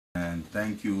and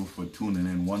thank you for tuning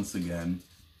in once again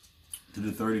to the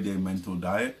 30-Day Mental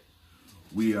Diet.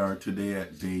 We are today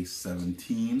at day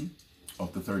 17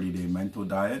 of the 30-Day Mental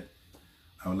Diet.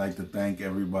 I would like to thank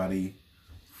everybody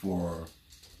for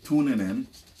tuning in,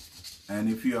 and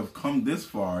if you have come this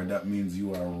far, that means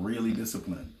you are really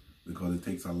disciplined, because it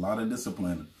takes a lot of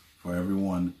discipline for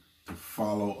everyone to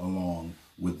follow along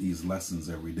with these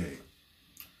lessons every day.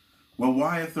 Well,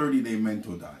 why a 30-day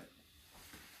mental diet?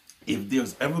 If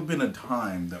there's ever been a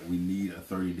time that we need a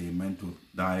 30-day mental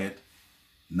diet,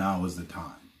 now is the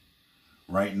time.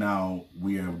 Right now,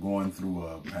 we are going through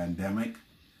a pandemic,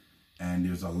 and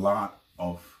there's a lot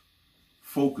of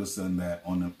focus on that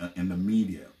in the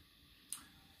media.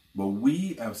 But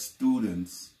we as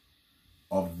students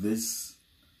of these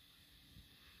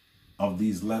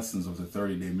lessons of the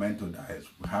 30-day mental diet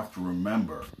have to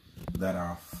remember that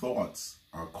our thoughts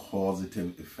are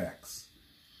causative effects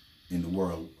in the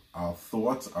world. Our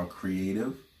thoughts are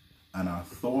creative, and our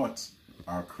thoughts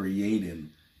are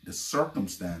creating the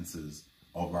circumstances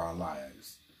of our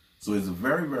lives. So it's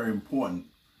very, very important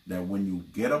that when you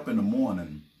get up in the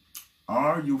morning,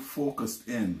 are you focused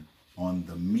in on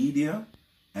the media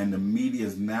and the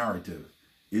media's narrative?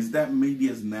 Is that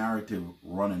media's narrative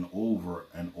running over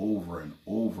and over and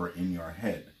over in your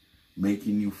head,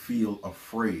 making you feel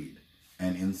afraid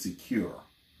and insecure?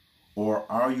 Or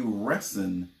are you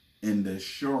resting in the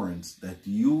assurance that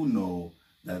you know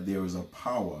that there is a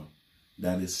power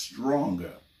that is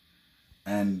stronger,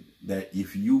 and that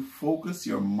if you focus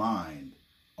your mind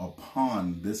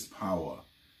upon this power,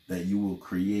 that you will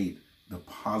create the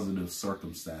positive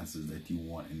circumstances that you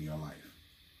want in your life?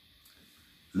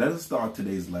 Let us start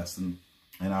today's lesson,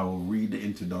 and I will read the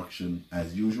introduction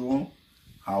as usual.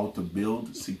 How to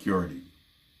build security.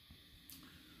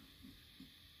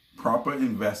 Proper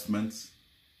investments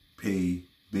pay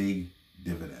big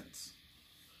dividends.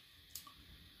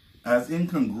 As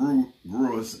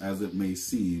incongruous as it may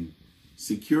seem,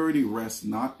 security rests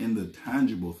not in the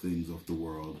tangible things of the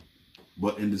world,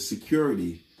 but in the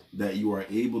security that you are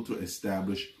able to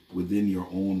establish within your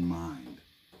own mind.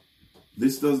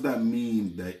 This does not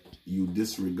mean that you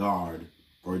disregard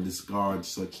or discard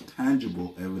such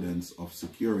tangible evidence of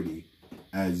security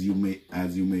as you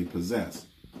may possess,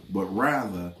 but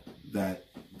rather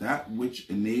that which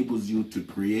enables you to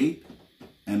create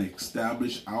and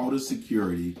establish outer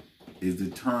security is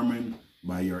determined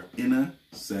by your inner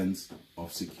sense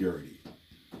of security.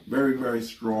 Very, very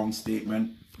strong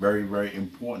statement. Very, very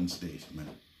important statement.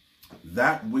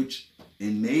 That which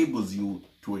enables you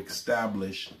to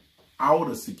establish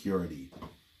outer security,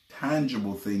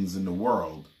 tangible things in the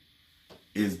world,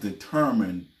 is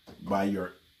determined by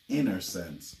your inner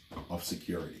sense of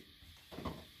security.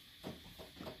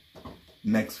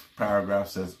 Next paragraph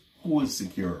says, who is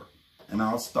secure? And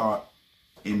I'll start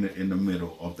in the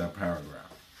middle of that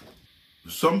paragraph.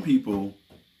 Some people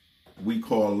we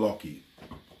call lucky,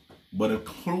 but a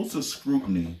closer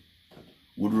scrutiny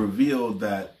would reveal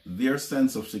that their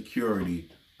sense of security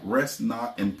rests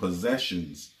not in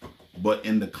possessions, but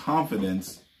in the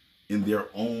confidence in their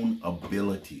own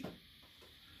ability.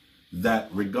 That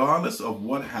regardless of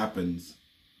what happens,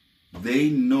 they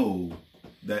know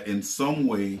that in some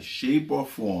way, shape, or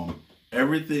form,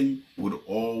 everything would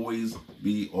always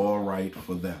be all right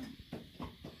for them.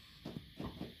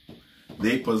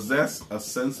 They possess a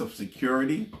sense of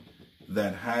security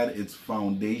that had its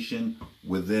foundation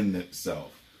within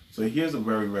itself. So here's a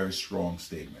very, very strong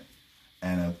statement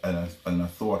and a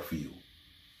thought for you.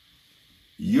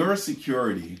 Your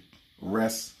security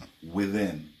rests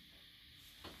within.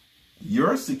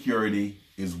 Your security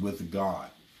is with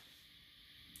God.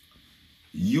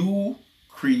 You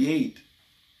create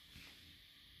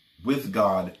with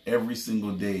God every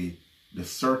single day the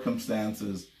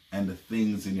circumstances and the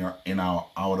things in our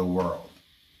outer world.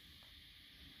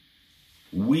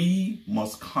 We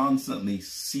must constantly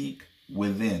seek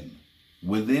within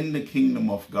the kingdom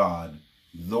of God,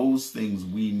 those things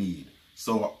we need.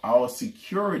 So our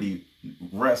security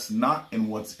rests not in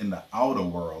what's in the outer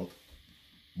world,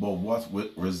 but what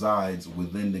resides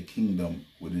within the kingdom,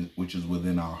 which is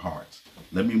within our hearts.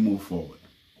 Let me move forward.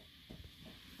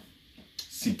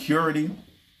 Security.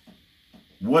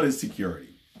 What is security?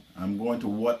 I'm going to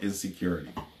what is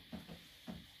security.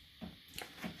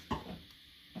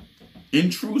 In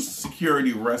truth,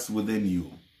 security rests within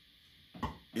you.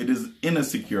 It is inner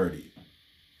security.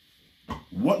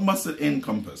 What must it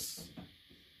encompass?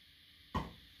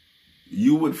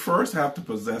 You would first have to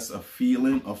possess a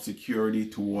feeling of security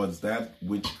towards that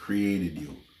which created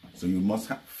you. So you must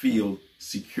feel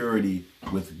security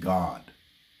with God.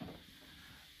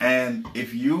 And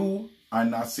if you are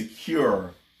not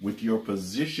secure with your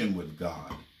position with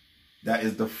God. That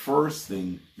is the first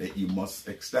thing that you must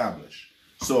establish.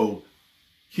 So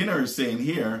Kinner is saying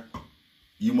here,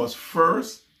 you must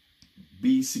first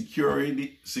be secure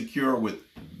with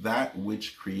that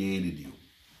which created you.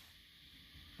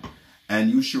 And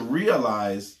you should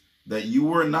realize that you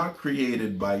were not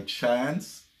created by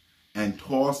chance and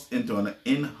tossed into an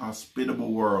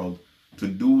inhospitable world to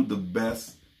do the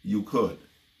best you could.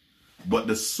 But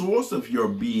the source of your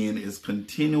being is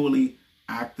continually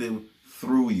active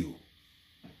through you.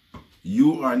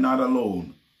 You are not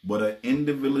alone, but an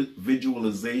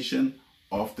individualization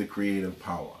of the creative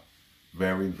power.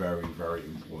 Very, very, very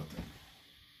important.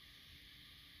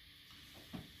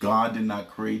 God did not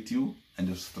create you and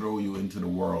just throw you into the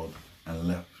world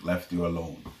and left you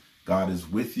alone. God is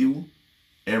with you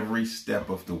every step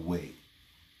of the way.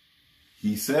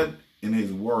 He said in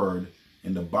his word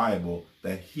in the Bible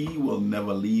that he will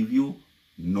never leave you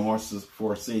nor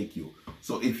forsake you.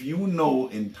 So if you know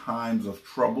in times of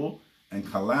trouble and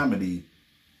calamity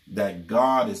that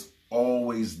God is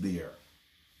always there,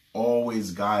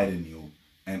 always guiding you,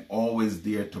 and always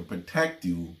there to protect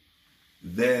you,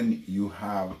 then you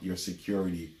have your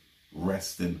security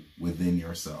resting within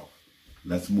yourself.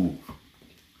 Let's move.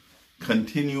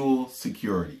 Continual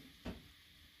security.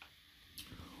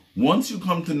 Once you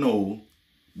come to know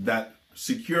that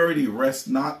security rests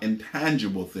not in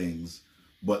tangible things,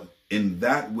 but in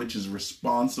that which is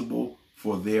responsible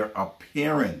for their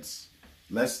appearance.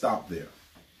 Let's stop there.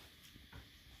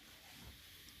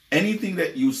 Anything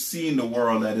that you see in the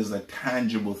world that is a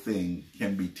tangible thing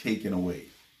can be taken away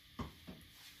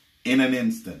in an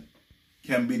instant,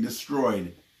 can be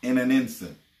destroyed in an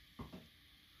instant.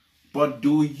 But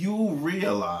do you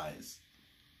realize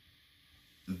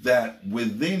that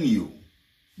within you,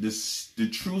 the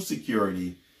true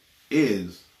security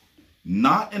is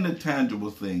not in the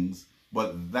tangible things,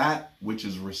 but that which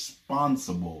is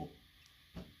responsible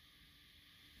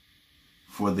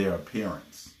for their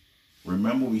appearance?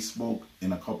 Remember, we spoke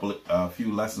in a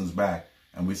few lessons back,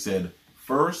 and we said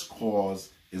first cause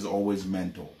is always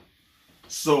mental.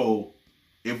 So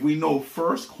if we know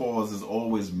first cause is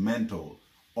always mental,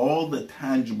 all the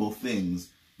tangible things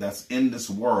that's in this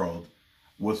world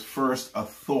was first a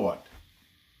thought.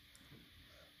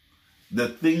 The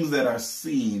things that are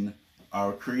seen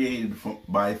are created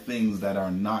by things that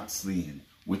are not seen,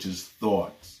 which is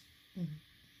thoughts.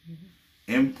 Mm-hmm.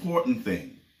 Important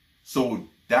thing. So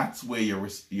that's where your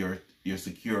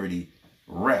security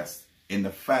rests, in the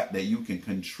fact that you can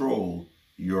control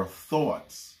your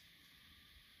thoughts.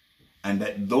 And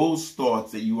that those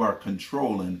thoughts that you are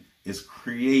controlling is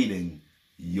creating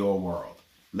your world.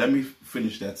 Let me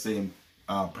finish that same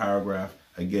paragraph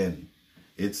again.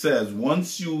 It says,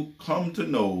 once you come to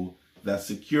know that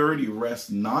security rests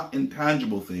not in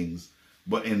tangible things,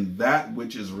 but in that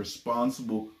which is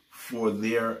responsible for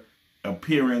their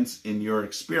appearance in your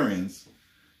experience,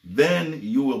 then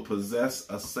you will possess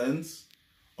a sense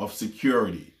of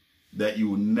security that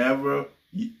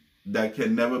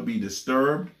can never be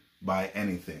disturbed by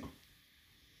anything.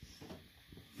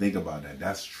 Think about that.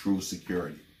 That's true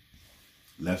security.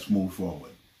 Let's move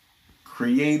forward.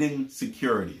 Creating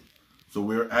security. So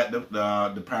we're at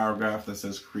the paragraph that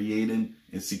says creating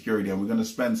security, and we're going to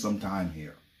spend some time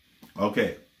here.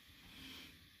 Okay.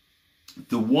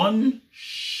 The one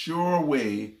sure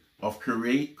way of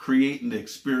creating the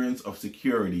experience of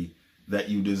security that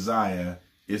you desire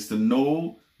is to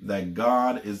know that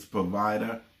God is the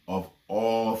provider of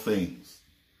all things,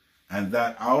 and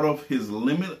that out of his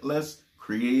limitless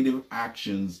creative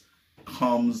actions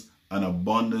comes an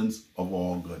abundance of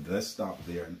all good. Let's stop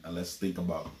there and let's think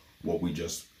about what we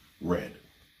just read.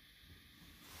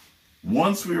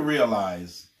 Once we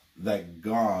realize that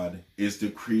God is the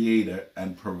creator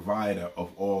and provider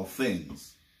of all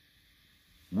things,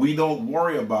 we don't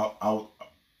worry about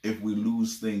if we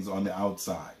lose things on the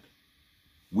outside.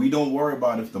 We don't worry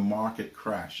about if the market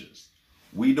crashes.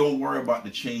 We don't worry about the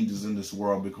changes in this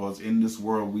world, because in this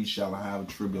world we shall have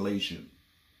tribulation.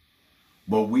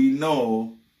 But we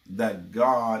know that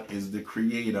God is the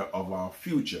creator of our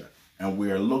future, and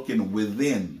we are looking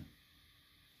within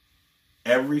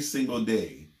every single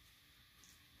day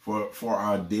for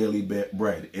our daily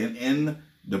bread. And in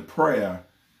the prayer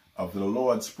of the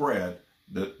Lord's Prayer,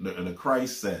 the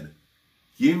Christ said,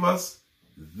 give us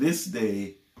this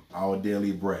day our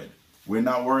daily bread. We're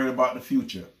not worried about the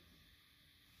future.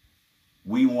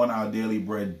 We want our daily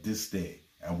bread this day.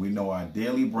 And we know our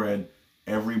daily bread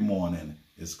every morning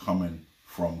is coming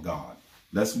from God.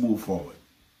 Let's move forward.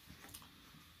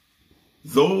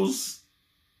 Those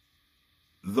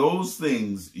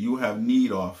things you have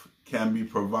need of can be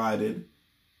provided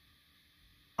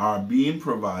are being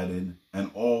provided and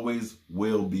always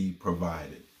will be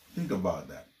provided. Think about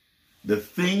that. The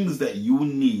things that you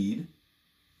need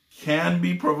can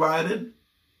be provided,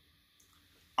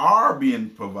 are being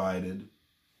provided,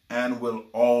 and will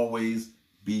always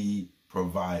be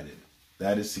provided.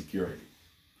 That is security.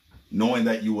 Knowing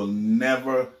that you will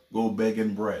never go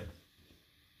begging bread.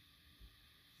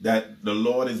 That the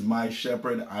Lord is my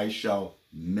shepherd, I shall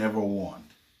never want.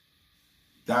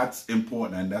 That's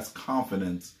important, and that's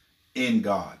confidence in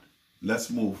God.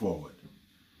 Let's move forward.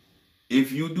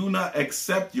 If you do not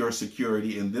accept your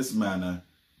security in this manner,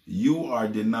 you are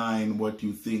denying what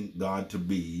you think God to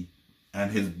be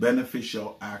and his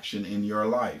beneficial action in your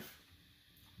life.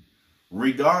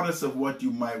 Regardless of what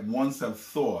you might once have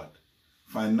thought,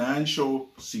 financial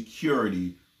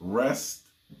security rests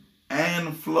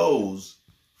and flows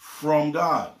from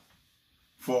God,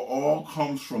 for all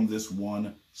comes from this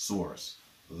one source.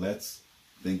 Let's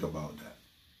think about that.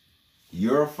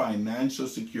 Your financial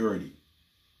security,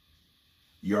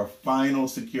 your final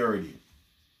security,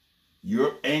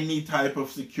 your any type of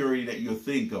security that you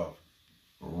think of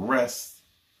rests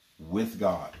with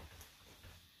God.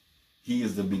 He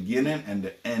is the beginning and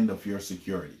the end of your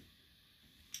security.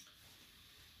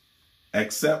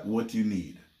 Accept what you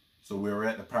need. So we're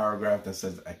at the paragraph that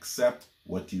says accept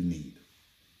what you need.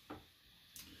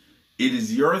 It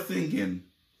is your thinking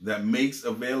that makes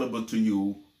available to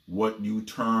you what you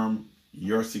term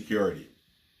your security.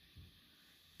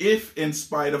 If in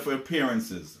spite of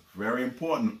appearances, very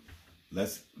important,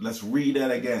 let's read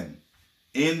that again.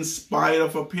 In spite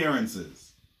of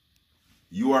appearances,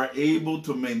 you are able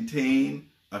to maintain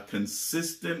a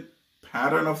consistent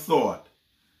pattern of thought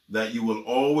that you will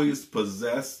always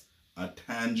possess a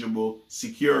tangible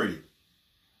security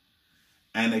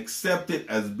and accept it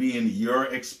as being your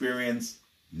experience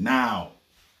now.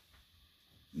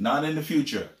 Not in the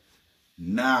future,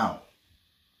 now.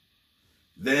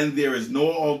 Then there is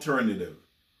no alternative,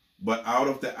 but out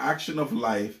of the action of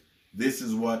life, this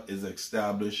is what is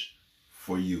established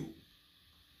for you.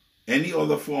 Any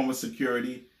other form of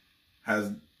security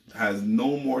has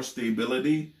no more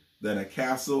stability than a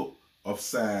castle of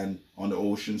sand on the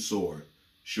ocean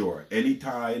shore. Any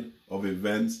tide of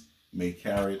events may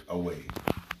carry it away.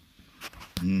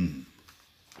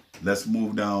 Let's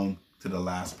move down to the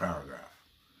last paragraph.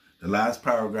 The last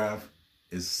paragraph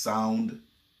is sound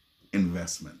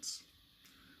investments.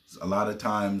 So a lot of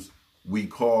times we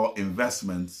call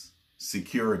investments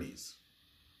securities.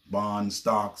 Bonds,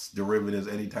 stocks, derivatives,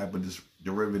 any type of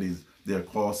derivatives, they're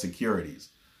called securities.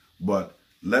 But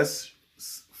let's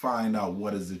find out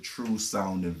what is a true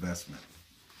sound investment.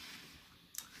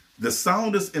 The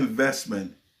soundest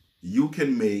investment you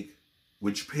can make,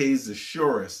 which pays the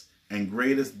surest and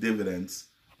greatest dividends,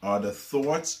 are the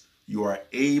thoughts you are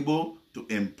able to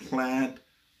implant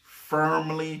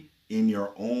firmly in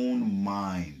your own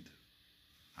mind.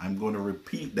 I'm going to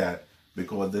repeat that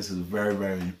because this is very,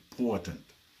 very important.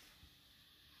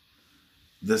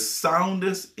 The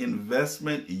soundest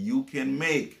investment you can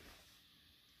make,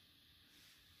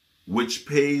 which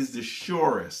pays the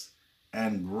surest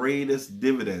and greatest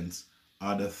dividends,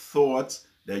 are the thoughts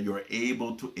that you're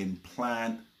able to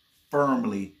implant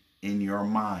firmly in your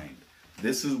mind.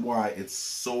 This is why it's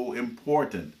so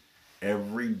important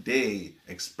every day,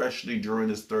 especially during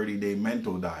this 30-day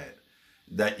mental diet,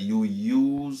 that you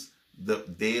use the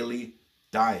daily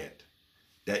diet,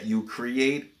 that you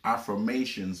create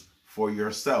affirmations for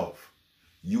yourself.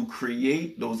 You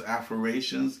create those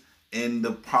affirmations in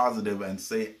the positive and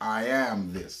say, I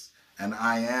am this and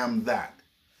I am that.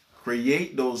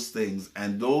 Create those things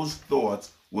and those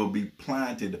thoughts will be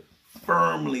planted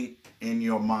firmly in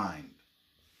your mind.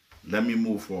 Let me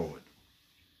move forward.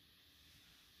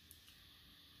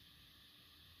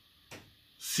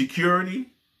 Security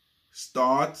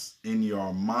starts in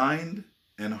your mind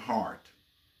and heart.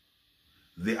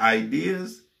 The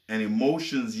ideas and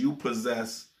emotions you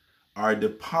possess are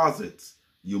deposits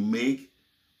you make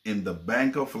in the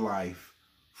bank of life,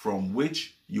 from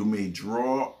which you may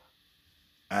draw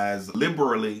as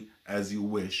liberally as you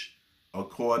wish,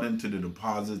 according to the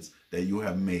deposits that you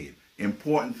have made.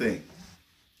 Important thing.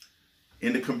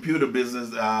 In the computer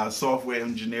business, software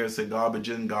engineers say garbage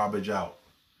in, garbage out.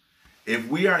 If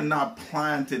we are not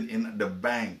planting in the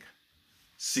bank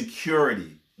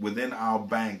security within our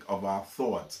bank of our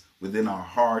thoughts, within our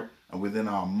heart and within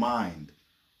our mind,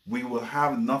 we will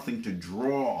have nothing to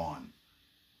draw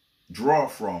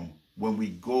from when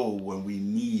we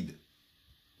need.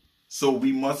 So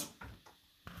we must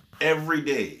every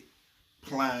day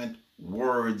plant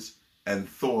words and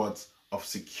thoughts of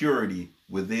security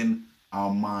within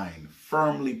our mind,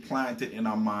 firmly planted in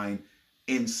our mind,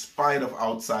 in spite of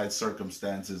outside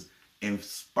circumstances, in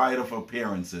spite of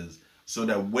appearances, so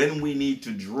that when we need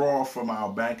to draw from our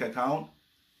bank account,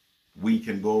 we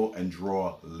can go and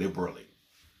draw liberally.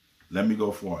 Let me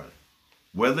go forward.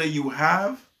 Whether you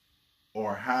have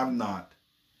or have not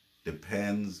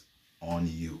depends on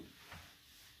you.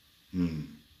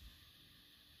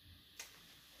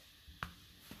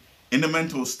 In the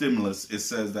mental stimulus, it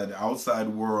says that the outside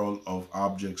world of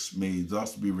objects may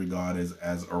thus be regarded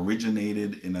as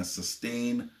originated in a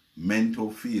sustained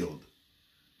mental field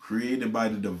created by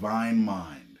the divine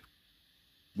mind,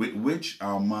 with which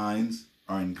our minds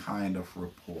are in kind of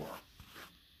rapport.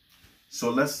 So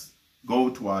let's go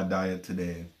to our diet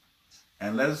today,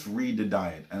 and let's read the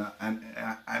diet. And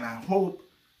I hope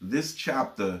this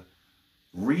chapter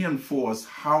reinforces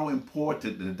how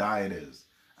important the diet is,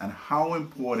 and how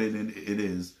important it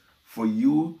is for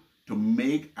you to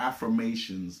make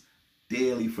affirmations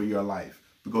daily for your life.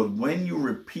 Because when you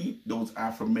repeat those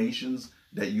affirmations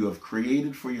that you have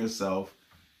created for yourself,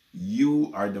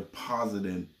 you are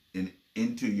depositing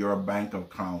into your bank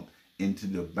account, into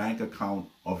the bank account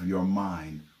of your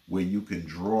mind, where you can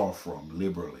draw from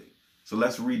liberally. So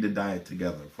let's read the diet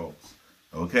together, folks.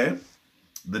 Okay?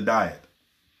 The diet.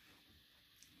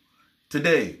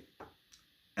 Today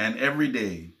and every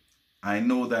day, I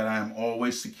know that I am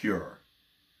always secure.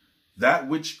 That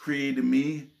which created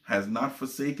me has not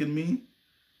forsaken me,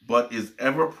 but is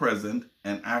ever present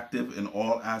and active in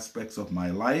all aspects of my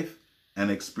life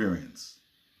and experience.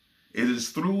 It is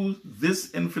through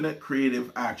this infinite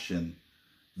creative action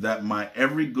that my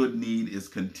every good need is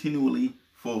continually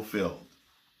fulfilled.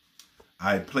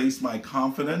 I place my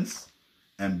confidence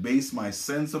and base my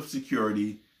sense of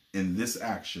security in this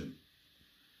action,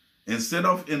 instead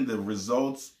of in the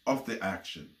results of the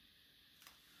action.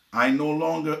 I am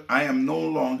no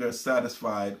longer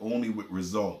satisfied only with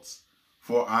results,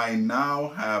 for I now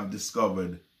have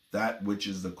discovered that which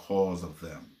is the cause of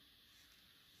them.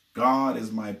 God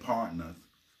is my partner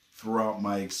throughout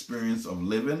my experience of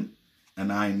living,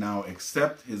 and I now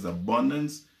accept his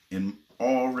abundance in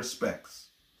all respects.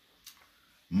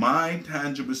 My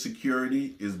tangible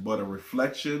security is but a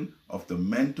reflection of the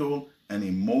mental and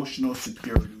emotional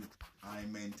security I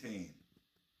maintain.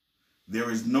 There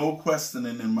is no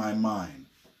questioning in my mind,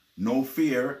 no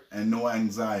fear and no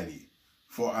anxiety,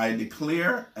 for I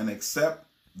declare and accept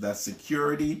that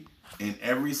security in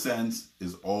every sense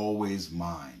is always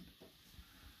mine.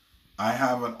 I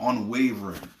have an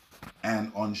unwavering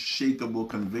and unshakable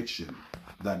conviction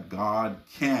that God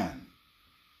can,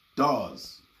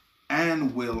 does,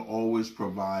 and will always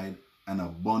provide an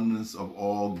abundance of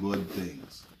all good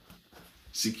things.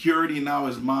 Security now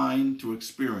is mine to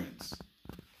experience,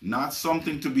 not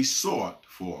something to be sought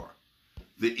for.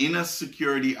 The inner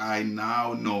security I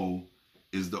now know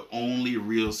is the only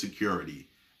real security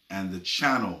and the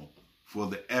channel for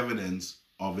the evidence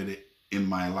of it in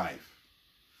my life.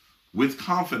 With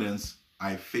confidence,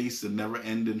 I face the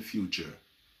never-ending future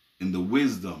in the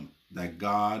wisdom that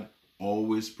God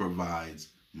always provides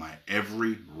my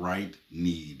every right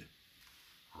need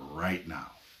right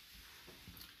now.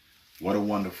 What a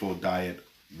wonderful diet.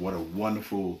 What a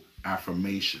wonderful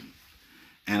affirmation.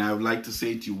 And I would like to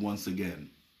say to you once again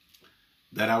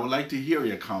that I would like to hear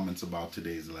your comments about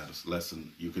today's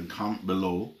lesson. You can comment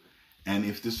below. And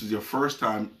if this is your first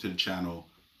time to the channel,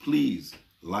 please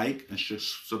like and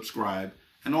subscribe,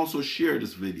 and also share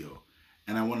this video.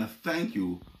 And I want to thank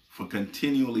you for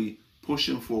continually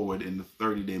pushing forward in the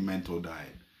 30-day mental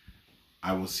diet.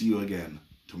 I will see you again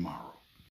tomorrow.